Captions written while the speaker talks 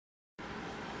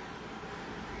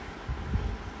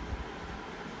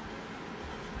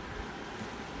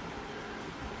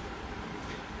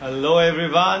Hello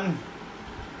everyone.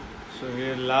 So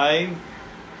we're live.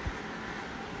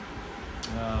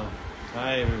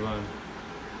 Hi everyone.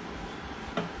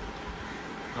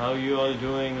 How you all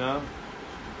doing now?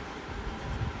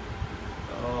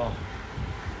 Oh,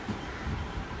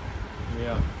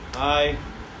 yeah. Hi.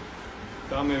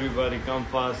 Come everybody, come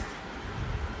fast.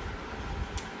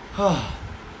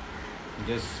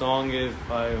 This song is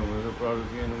fire. I'm so proud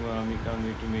of you and Umar. I can't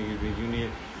wait to make it big. You need.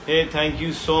 Hey, thank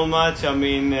you so much. I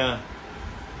mean,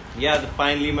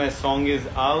 finally my song is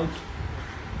out,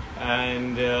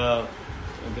 and the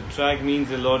track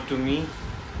means a lot to me,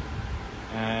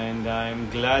 and I'm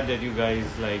glad that you guys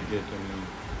liked it.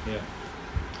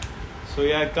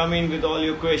 So come in with all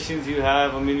your questions you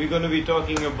have. I mean, we're going to be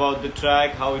talking about the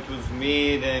track, how it was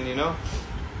made, and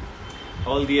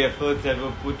all the efforts that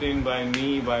were put in by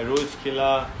me, by Roj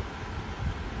Killa.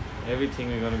 Everything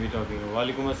we're going to be talking about.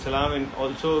 Walaikum Assalam, and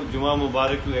also Juma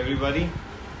Mubarak to everybody.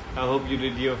 I hope you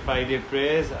did your Friday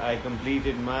prayers. I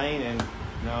completed mine and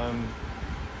now I'm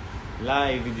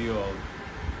live with you all.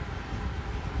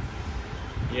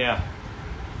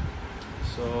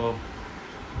 So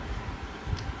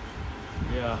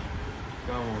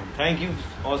come on. Thank you.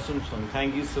 Awesome song.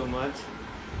 Thank you so much.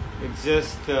 It's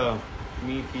just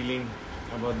me feeling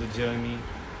about the journey,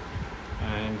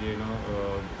 and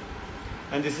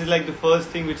and this is like the first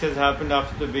thing which has happened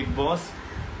after the Big Boss.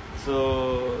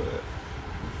 So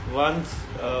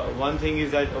one thing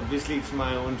is that obviously it's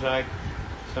my own track,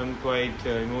 so I'm quite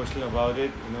emotional about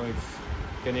it. It's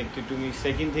connected to me.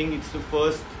 Second thing, it's the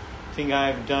first thing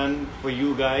I've done for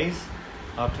you guys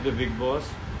after the Big Boss,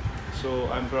 so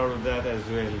I'm proud of that as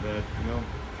well, that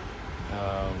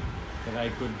that I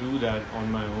could do that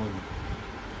on my own.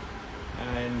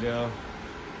 And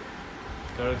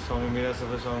correct song है मेरा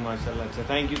सफर song माशाल्लाह अच्छा.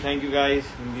 Thank you guys.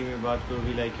 Hindi में बात करो,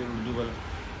 भी like Urdu वाला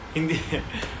Hindi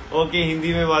okay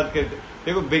Hindi में बात करते.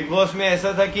 देखो बिग बॉस में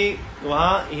ऐसा था कि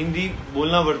वहाँ हिंदी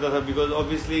बोलना पड़ता था, बिकॉज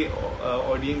ऑब्वियसली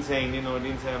ऑडियंस है, इंडियन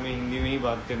ऑडियंस है, हमें हिंदी में ही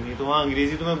बात करनी है. तो वहाँ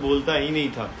अंग्रेजी तो मैं बोलता ही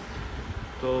नहीं था,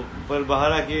 तो पर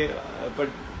बाहर आके पर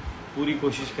पूरी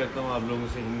कोशिश करता हूँ आप लोगों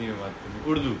से हिंदी में बात करनी,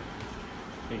 उर्दू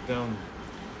एकदम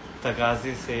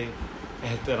तकाज़े से,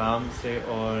 एहतराम से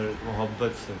और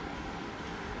मोहब्बत से.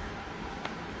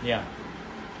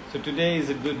 So today is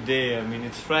a good day. I mean,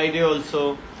 it's Friday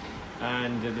also,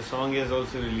 and the song is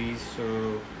also released,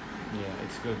 so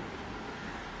it's good.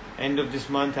 End of this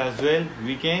month as well,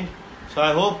 weekend. So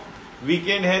I hope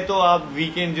weekend है तो आप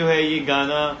weekend जो है ये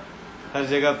गाना हर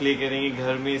जगह play करेंगे,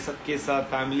 घर में सबके साथ,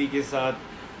 family के साथ,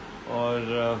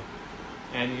 और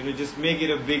and just make it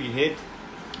a big hit.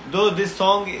 Though this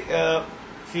song,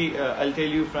 I'll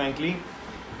tell you frankly,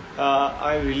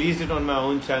 I released it on my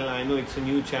own channel. I know it's a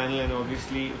new channel and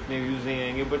obviously itne views nahi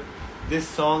aayenge, but this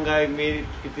song I made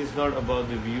it is not about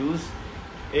the views.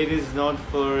 It is not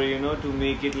for to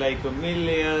make it like a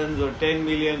millions or 10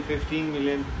 million, 15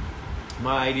 million.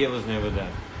 My idea was never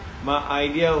that. My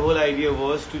whole idea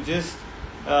was to just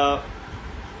to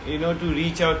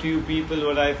reach out to you people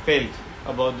what I felt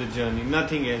about the journey,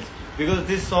 nothing else. Because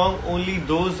this song only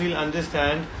those will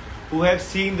understand who have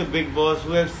seen the Big Boss,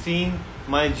 who have seen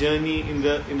my journey in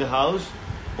the house.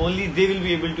 Only they will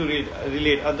be able to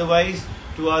relate. Otherwise,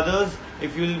 to others,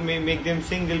 if you make them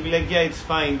sing, they'll be like, yeah, it's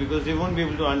fine, because they won't be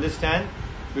able to understand,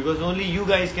 because only you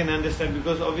guys can understand,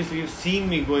 because obviously you've seen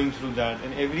me going through that,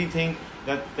 and everything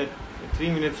that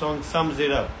 3-minute song sums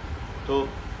it up. तो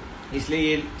इसलिए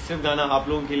ये सिर्फ गाना आप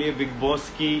लोगों के लिए, big boss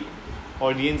की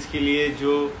ऑडियंस के लिए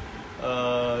जो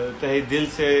तहे दिल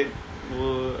से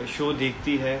वो शो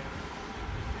देखती है.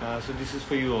 So this is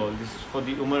for you all. This is for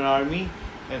the Umar Army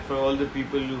and for all the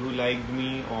people who liked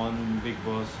me on Big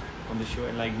Boss, on the show,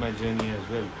 and liked my journey as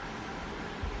well.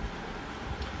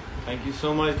 Thank you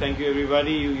so much. Thank you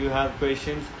everybody. You have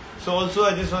questions. So also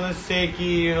I just want to say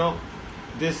ki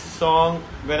this song,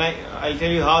 when I'll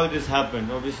tell you how this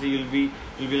happened. Obviously you'll be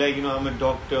like I'm a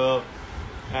doctor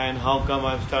and how come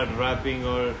I've started rapping,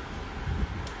 or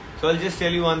so I'll just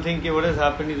tell you one thing कि what has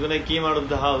happened is when I came out of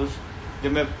the house,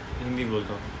 जब मैं हिंदी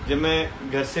बोलता हूँ, जब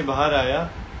मैं घर से बाहर आया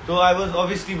तो आई वॉज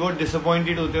ऑब्वियसली बहुत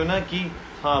डिसअपॉइंटेड होते हो ना कि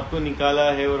हाँ आपको निकाला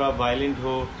है और आप वायलेंट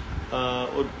हो,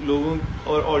 और लोगों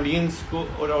और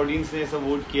ऑडियंस ने ऐसा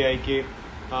वोट किया है कि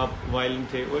आप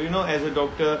वायलेंट थे. और as a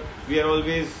doctor V are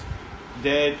always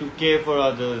there to care for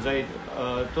others, right.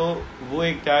 तो वो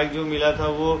एक टैग जो मिला था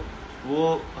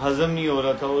वो हजम नहीं हो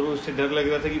रहा था, और उससे डर लग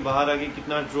रहा था कि बाहर आके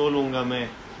कितना ट्रोल होऊंगा मैं.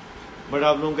 बट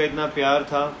आप लोगों का इतना प्यार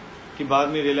था कि बाद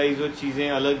में रियलाइज हो चीज़ें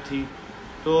अलग थी.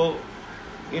 तो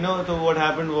so what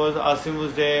happened was Asim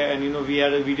was there, and we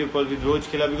had a video call with Roj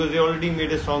Killa, because they already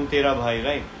made a song Tera Bhai,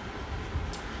 right?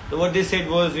 So what they said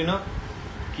was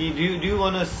कि do you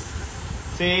want to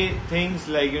say things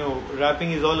like,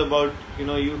 rapping is all about,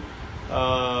 you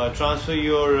transfer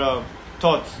your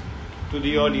thoughts to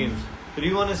the audience. So do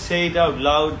you want to say it out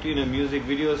loud in a music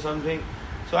video or something?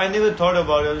 So I never thought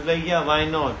about it. I was like, yeah, why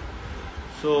not?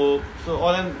 So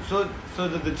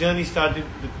the journey started.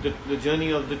 The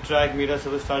journey of the track MERA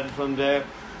started from there.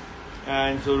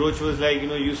 And so Roach was like,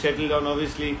 you settle down.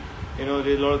 Obviously,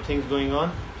 there's a lot of things going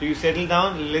on. So you settle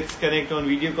down. Let's connect on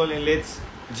video call and let's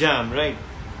jam, right?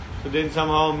 So then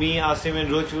somehow me, Asim,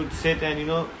 and Roach would sit, and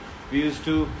we used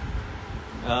to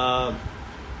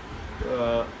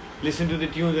listen to the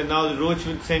tunes. And now Roach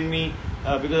would send me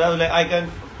because I was like, I can't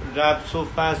rap so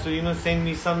fast. So send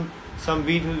me some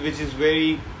beat which is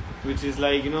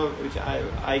like which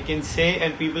I can say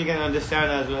and people can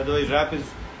understand as well. Otherwise rap is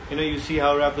you see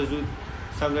how rappers do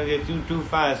sometimes they're too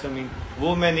fast. I mean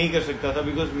वो मैं नहीं कर सकता था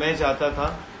because मैं चाहता था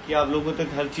कि आप लोगों तक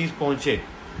हर चीज़ पहुँचे.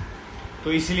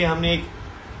 तो इसीलिए हमने एक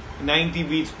 90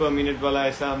 beats per minute वाला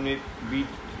ऐसा हमने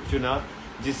बीट चुना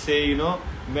जिससे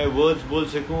मैं वर्ड्स बोल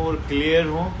सकूं और क्लियर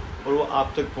हूं और वो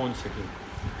आप तक पहुंच सके.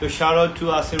 तो shout out to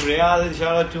Umar Riaz and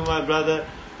shout out to my brother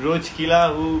Roach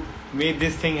Killa who made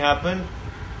this thing happen.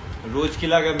 Roach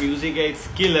Killa का music है, it's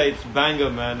killer, it's banger,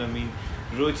 man. I mean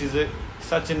Roach is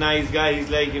such a nice guy. He's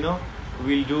like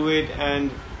we'll do it,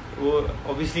 and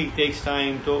obviously it takes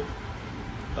time. तो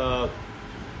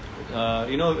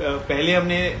पहले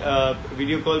हमने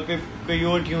video call पे कोई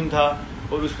और tune था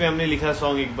और उसमें हमने लिखा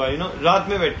सॉन्ग एक बार रात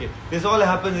में बैठ के. This all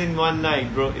happens in one night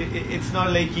bro. It's not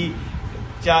like कि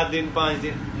 4 दिन 5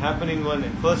 दिन, happen in one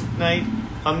night. First night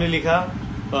हमने लिखा,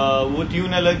 वो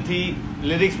ट्यून अलग थी,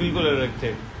 लिरिक्स बिल्कुल अलग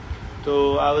थे.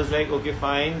 तो I was like okay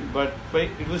fine, but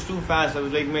it was to fast. I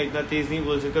was like मैं इतना तेज नहीं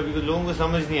बोल सकता बिकॉज लोगों को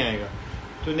समझ नहीं आएगा.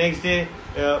 तो next day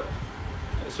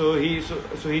so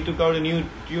he took out a new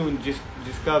tune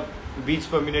जिसका beats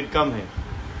per minute कम है.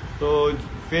 तो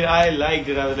फिर I liked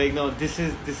it. I was like no, this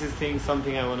is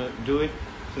something I want to do it.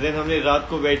 So then हमने रात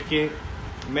को बैठ के,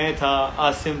 मैं था,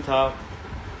 आसिम था,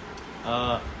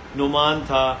 नुमान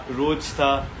था, रोच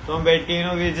था, तो हम बैठ के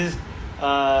we just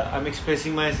I'm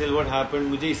expressing myself what happened.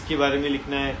 मुझे इसके बारे में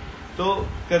लिखना है. तो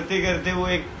करते करते वो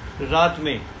एक रात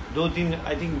में 2-3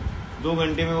 I think 2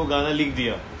 घंटे में वो गाना लिख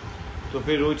दिया. तो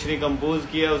फिर रोच ने कंपोज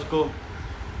किया उसको.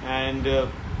 एंड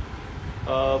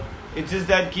इट्स जस्ट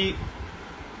दैट कि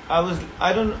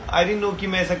आई डिडंट नो कि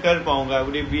मैं ऐसा कर पाऊंगा. I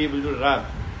would be able to rap,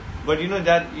 but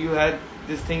that you had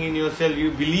this thing in yourself.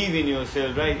 You believe in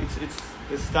yourself, right?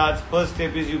 It's starts, first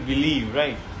step is you believe,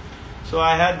 right? So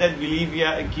I had that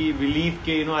believe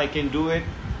के I can do it.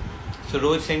 So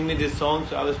rose send me this song.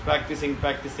 So I was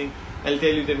practicing. I'll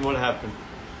tell you then what happened.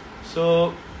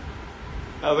 So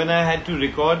when I had to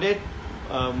record it,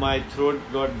 my throat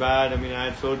got bad. I mean, I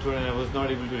had sore throat and I was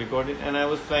not able to record it. And I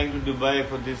was flying to Dubai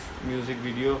for this music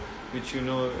video, which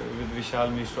with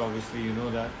Vishal Mishra, obviously you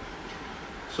know that.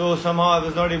 So somehow I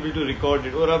was not able to record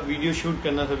it. और अब video shoot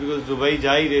करना था because Dubai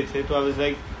जा ही रहे थे. तो I was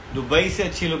like, Dubai से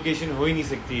अच्छी लोकेशन हो ही नहीं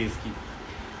सकती है इसकी.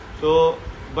 तो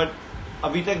but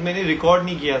अभी तक मैंने रिकॉर्ड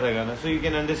नहीं किया था गाना, so you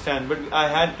can understand. But I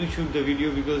had to shoot the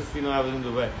video because I was in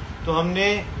Dubai. तो हमने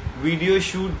वीडियो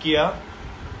शूट किया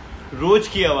रोज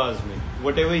की आवाज़ में,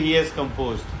 whatever he has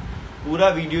composed. पूरा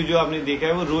वीडियो जो आपने देखा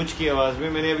है वो रोज की आवाज़ में.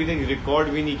 मैंने अभी तक रिकॉर्ड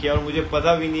भी नहीं किया और मुझे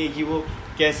पता भी नहीं है कि वो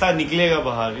कैसा निकलेगा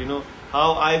बाहर.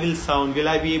 How I will sound, will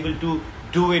I be able to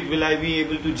do it, will I be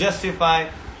able to justify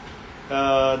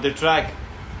the track.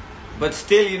 But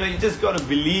still you just got to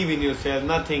believe in yourself,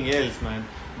 nothing else, man.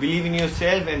 Believe in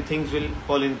yourself and things will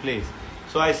fall in place.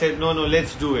 So I said no,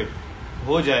 let's do it.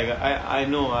 हो जाएगा. I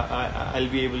know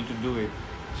I'll be able to do it.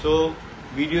 So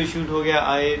video shoot हो गया.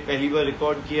 आए, पहली बार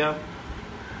record किया.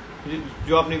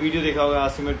 जो आपने video देखा होगा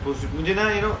आसिम पोस्टेड, मुझे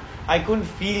I couldn't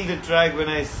feel the track when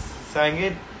I sang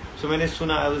it. सो मैंने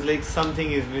सुना, I was like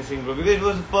something is missing bro, because it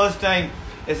was the first time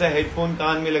ऐसा हेडफोन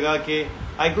कान में लगा के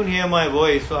I couldn't hear my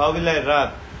voice. So how will I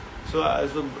rap? So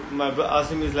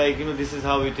Asim is like, this is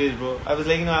how it is, bro. I was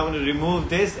like, I want to remove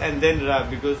this and then rap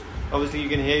because obviously you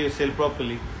can hear yourself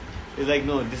properly. It's like,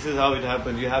 no, this is how it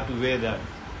happens. You have to wear that.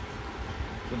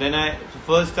 So then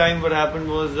first time what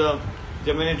happened was,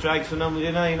 जब मैंने track सुना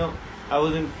मुझे I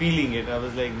wasn't feeling it. I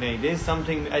was like, no, there's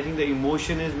something. I think the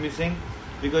emotion is missing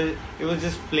because it was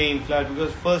just plain flat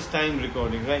because first time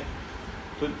recording, right?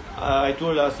 So I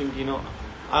told Asim,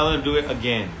 I want to do it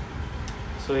again.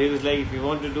 So he was like, if you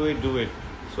want to do it, do it.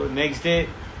 So next day,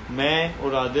 मैं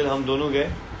और आदिल हम दोनों गए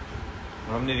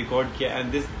और हमने record किया.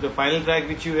 And this, the final track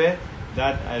which you hear,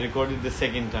 that I recorded the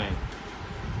second time.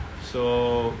 So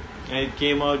and it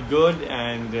came out good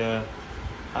and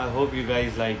I hope you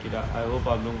guys like it. I hope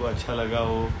आप लोगों को अच्छा लगा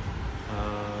हो.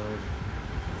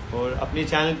 और अपने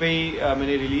चैनल पे ही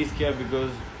मैंने रिलीज़ किया बिकॉज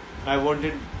आई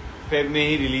वांटेड फेब में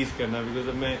ही रिलीज़ करना, बिकॉज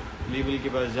अब मैं लेबल के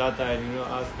पास जाता है, यू नो,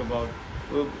 आस्क अबाउट,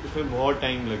 उसमें बहुत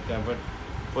टाइम लगता है.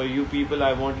 But for you people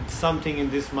I wanted something in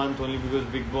this month only, because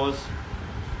big boss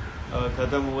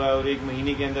ख़त्म हुआ है और एक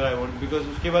महीने के अंदर आई वांट, बिकॉज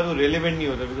उसके बाद वो रेलिवेंट नहीं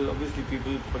होता, because obviously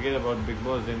people forget about big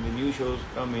boss and the new shows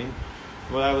come in.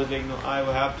 But I was like no, I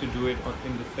have to do it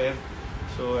in the Feb.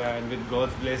 So and with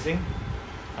God's blessing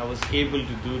I was able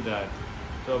to do that.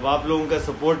 तो अब आप लोगों का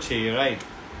support चाहिए, right?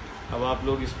 अब आप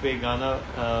लोग इस पे गाना,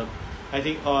 आई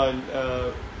थिंक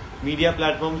मीडिया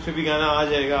प्लेटफॉर्म्स पे भी गाना आ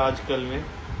जाएगा आजकल में,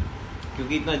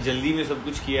 क्योंकि इतना जल्दी में सब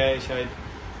कुछ किया है, शायद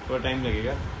थोड़ा टाइम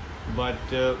लगेगा,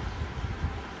 बट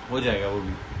हो जाएगा वो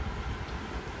भी.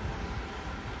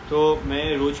 तो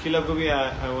मैं रोज किला को भी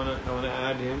आई वांना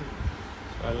add him,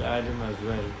 I will add him as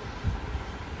well.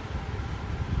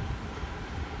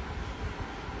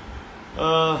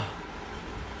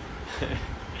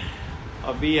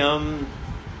 अभी हम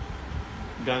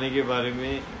गाने के बारे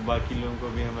में बाकी लोगों को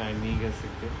भी हम ऐड नहीं कर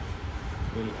सकते.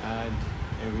 Will add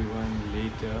everyone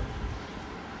letter.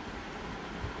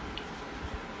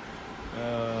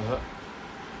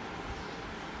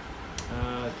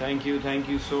 Thank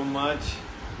you so much.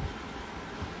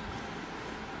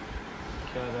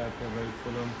 क्या रैप है भाई,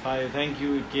 full on fire. Thank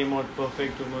you, it came out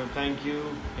perfect. Thank you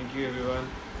everyone.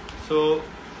 सो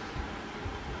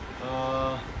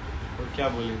और क्या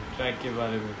बोले ट्रैक के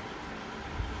बारे में.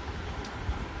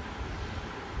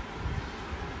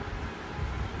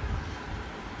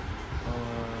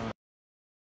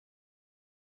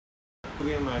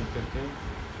 भी हम ऐड करते हैं.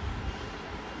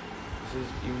 This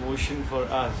is emotion for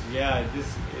us. Yeah,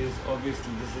 this is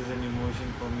obviously this is an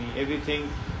emotion for me. Everything,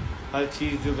 हर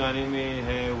चीज़ जो गाने में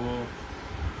है वो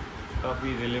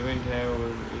काफ़ी relevant है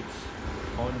और it's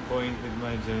on point with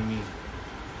my journey.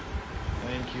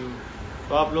 Thank you.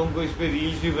 तो आप लोगों को इस पे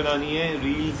रील्स भी बनानी है.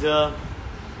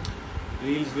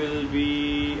 Reels will be,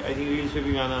 I think reels पे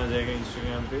भी गाना आ जाएगा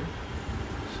Instagram पे.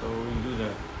 So we'll do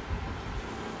that.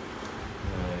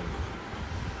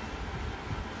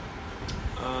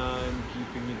 I'm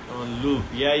keeping it on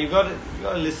loop. Yeah, you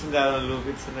gotta listen to that on loop.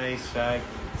 It's a nice track.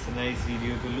 It's a nice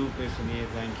video. To loop पे सुनिए.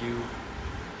 Thank you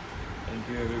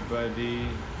everybody.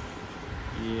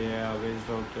 Yeah, best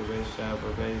doctor, best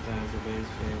rapper, best dancer, best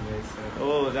friend, best.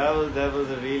 Oh, that was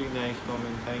a really nice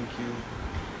comment. Thank you.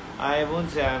 I won't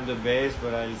say I'm the best,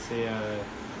 but I'll say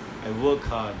I work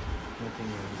hard.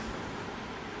 Nothing else.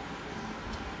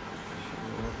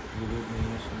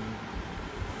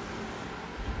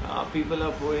 People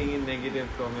are pouring in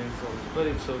negative comments also, but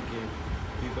it's okay.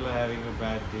 People are having a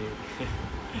bad day.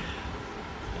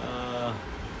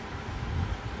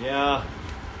 Yeah.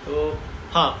 तो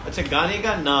हाँ, अच्छा, गाने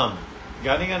का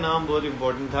नाम बहुत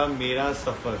important था. मेरा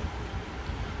सफ़र.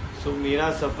 सो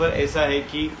मेरा सफ़र ऐसा है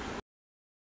कि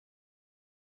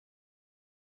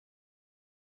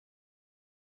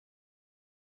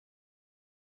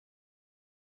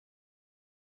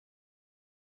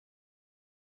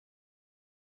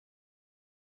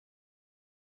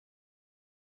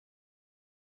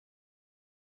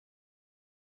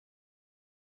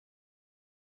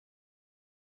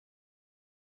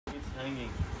hanging.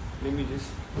 Let me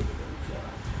just put it on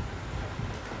charge.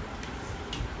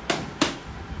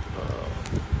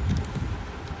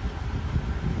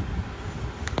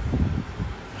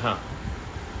 हाँ,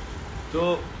 तो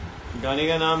गाने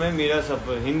का नाम है मेरा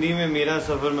सफ़र. हिंदी में मेरा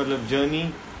सफ़र मतलब जर्नी.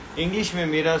 इंग्लिश में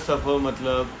मेरा सफ़र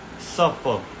मतलब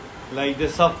सफ़र, like the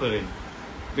suffering.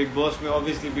 Big boss में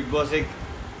ऑब्वियसली बिग बॉस एक,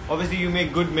 obviously you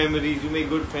make good memories, you make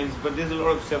good friends, but there's a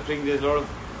lot of suffering, there's a lot of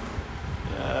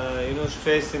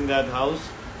stress in that house.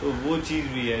 तो वो चीज़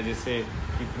भी है, जैसे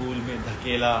कि pool में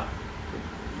धकेला,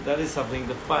 that is suffering.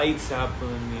 The fights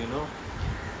happen,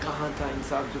 कहाँ था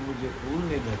इंसान जो मुझे पूल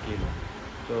में धकेला.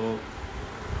 तो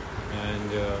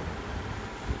and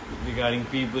regarding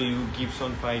people who keeps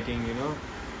on fighting,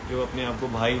 जो अपने आप को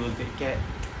भाई बोलते हैं,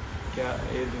 क्या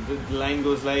the line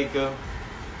goes like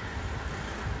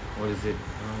what is it?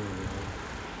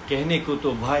 कहने को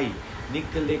तो भाई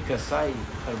निकले कसाई,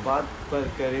 हर बात पर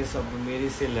करे सब मेरे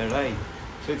से लड़ाई.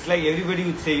 So it's like everybody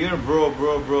would say you're bro,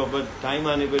 but time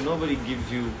आने पर nobody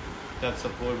gives you that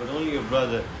support, but only your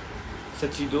brother.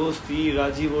 सच्ची दोस्ती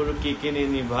राजीव और केके ने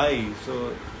निभाई. So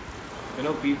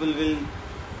people will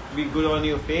be good on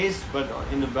your face, but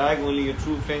in the back only your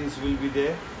true friends will be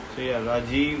there. So yeah,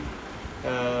 Rajiv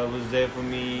was there for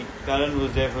me, Karan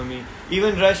was there for me,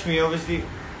 even Rashmi. Obviously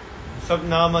सब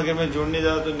नाम अगर मैं जोड़ने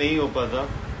जाता तो नहीं हो पाता,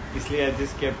 इसलिए I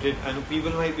just kept it. I know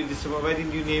people might be disappointed, why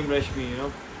didn't you name Rashmi?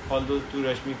 All those two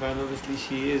Rashmi fans, obviously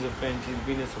she is a friend, she's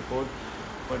been a support.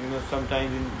 but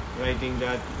sometimes in writing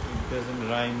that it doesn't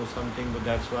rhyme or something, but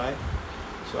that's why.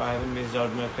 So I haven't missed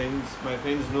out. My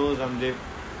friends know that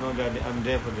I'm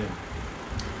there for them.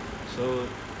 So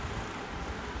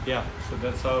yeah, so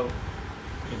that's how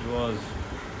it was.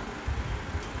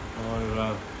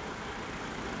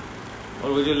 और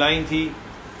वो जो line थी,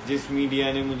 जिस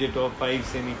media ने मुझे top 5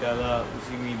 से निकाला,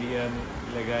 उसी मीडिया ने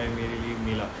लगाए मेरे लिए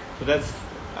मिला. So that's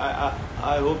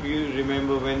I hope you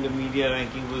remember when the media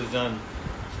ranking was done.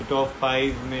 So top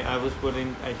 5 में I was put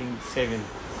in, I think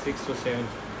 6th or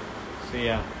 7th. So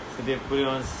yeah, so they put it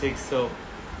on 6th. So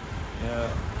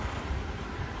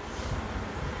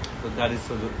so that is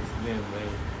so them,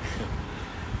 right?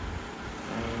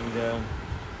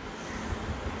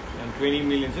 and 20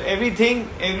 million. So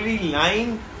every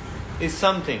line is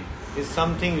something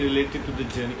related to the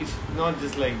journey. It's not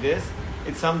just like this.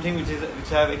 It's something which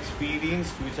I have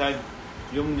experienced,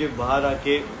 जो मुझे बाहर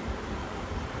आके,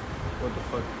 what the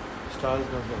fuck, stars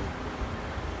ना sir.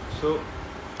 So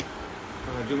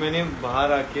जो मैंने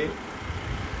बाहर आके,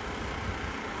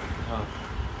 हाँ,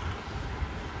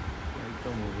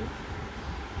 कम हो गया.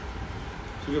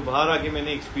 So जो बाहर आके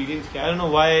मैंने experience किया, I don't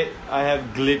know why I have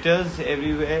glitters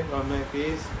everywhere on my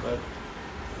face, but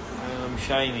I'm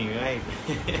shining, right?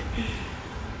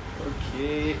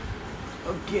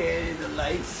 Okay, the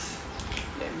lights.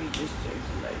 Let me just check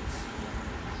the lights.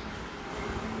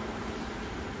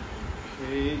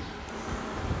 Okay.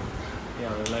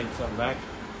 Yeah, the lights are back.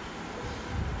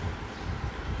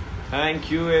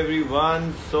 Thank you,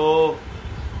 everyone. So,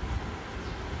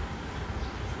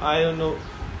 I don't know.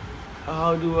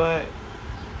 How do I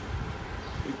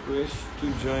request to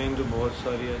join? तो बहुत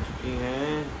सारी आ चुकी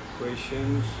हैं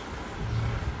questions.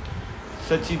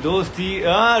 सच्ची दोस्ती,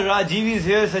 Rajiv is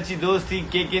here. सच्ची दोस्ती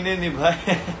के ने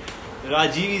निभाए.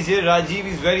 Rajiv is here. Rajiv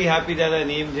is very happy that I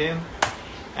named him,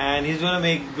 and he's gonna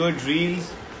make good reels.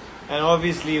 And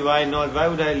obviously, why not? Why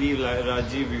would I leave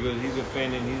Rajiv? Because he's a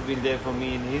friend and he's been there for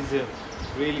me, and he's a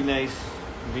really nice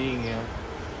being here.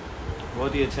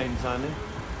 बहुत ही अच्छा इंसान है,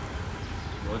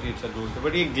 बहुत ही अच्छा दोस्त है.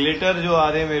 But ये glitter जो आ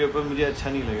रहे हैं मेरे ऊपर, मुझे अच्छा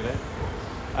नहीं लग रहा है.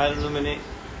 आई डोंट नो, मैंने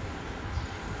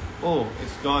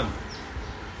it's gone.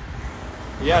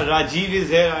 Yeah, Rajiv is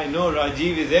here. I know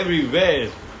Rajiv is everywhere.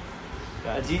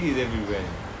 Rajiv is everywhere.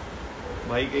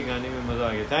 भाई के गाने में मजा आ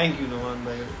गया. Thank you, नुमान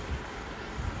भाई.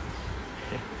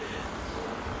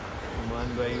 नुमान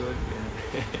भाई और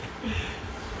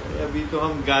अभी तो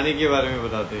हम गाने के बारे में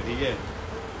बताते हैं, ठीक है?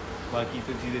 बाकी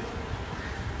तो चीजें.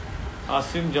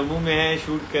 आसिम जम्मू में है,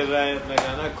 शूट कर रहा है अपना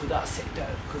गाना खुदा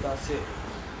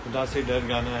से डर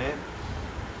गाना है.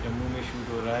 जम्मू में शूट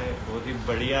हो रहा है. बहुत ही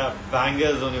बढ़िया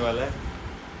बैंगर्स होने वाला है,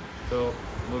 तो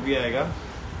वो भी आएगा.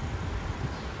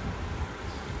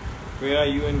 Where are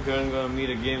you and Karan gonna meet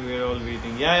again? We are all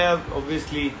waiting. Yeah,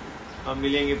 obviously हम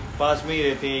मिलेंगे. पास में ही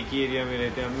रहते हैं, एक ही एरिया में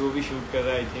रहते हैं. हम वो भी शूट कर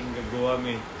रहा है. आई थिंक गोवा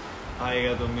में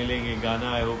आएगा तो मिलेंगे.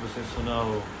 गाना आई होप उसे सुना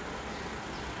हो.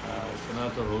 सुना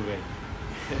तो हो गए.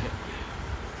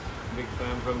 Big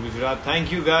fan from Gujarat. Thank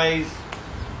you guys.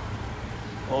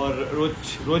 और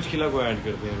रोज खिला को ऐड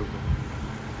करते हैं. रुको,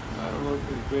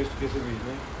 रिक्वेस्ट कैसे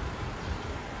भेजना है?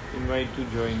 Invite to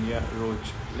join. Yeah, Roach.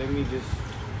 Let me just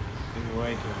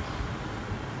invite him.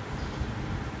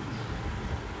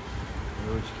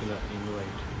 Roach Kila,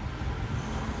 invite.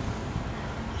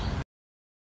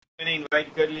 मैंने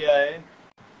invite कर लिया है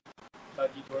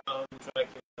ताकि थोड़ा हम ट्रैक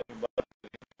के बात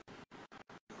करें.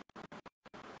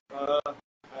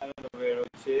 I don't know where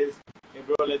Roach is. Hey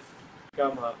bro, let's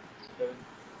come up.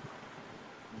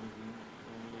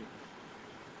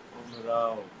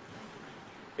 Umrao.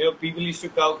 People used to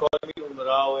call me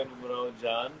Umrao and Umrao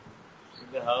Jan in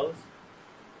the house.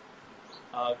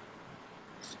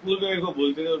 School में मेरे को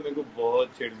बोलते थे और मेरे को बहुत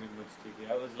चिढ़ मचती थी.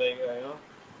 I was like,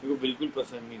 मेरे को बिल्कुल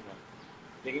पसंद नहीं था.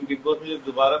 लेकिन बिग बॉस में जब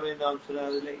दोबारा मैंने नाम सुना, I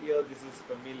was like, yo, this is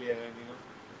familiar, and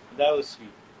that was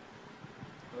sweet.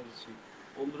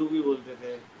 Umru भी बोलते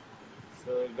थे. So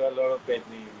it got a lot of pet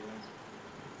names.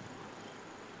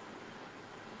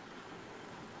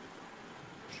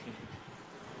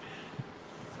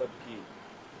 सबकी.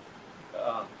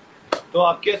 तो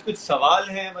आपके पास कुछ सवाल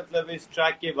हैं, मतलब इस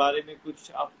ट्रैक के बारे में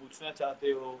कुछ आप पूछना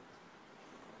चाहते हो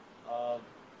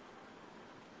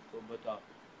तो बताओ.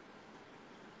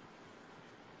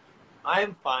 I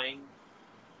am fine.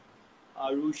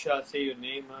 Arusha, say your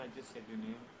name. I just said your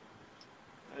name.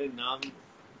 अरे नाम.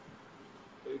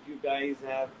 So if you guys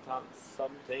have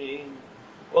something.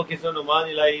 Okay, so Numan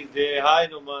Ilahi is there. Hi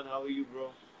Numan, how are you,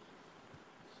 bro?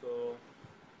 So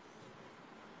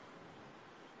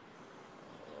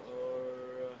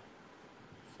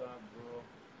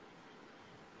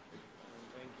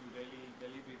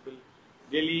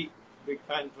Delhi big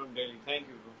fan from Delhi. Thank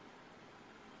you, bro.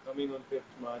 Coming on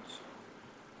 5th March.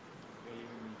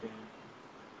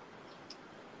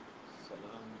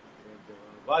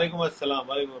 वालेकुम अस्सलाम,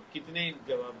 वालेकुम। कितने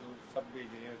जवाब दूँ, सब भेज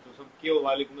रहे हैं तो सबके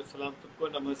वालेकुम अस्सलाम, सबको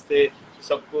नमस्ते,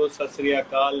 सबको सत श्री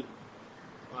अकाल।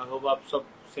 आई होप आप सब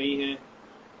सही हैं,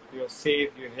 you are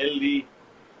safe, you are healthy.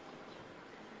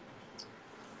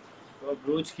 तो अब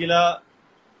रोज किला,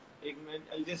 एक minute,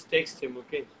 I just text him,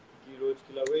 okay, कि रोज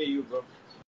किला, वेयर यू ब्रो?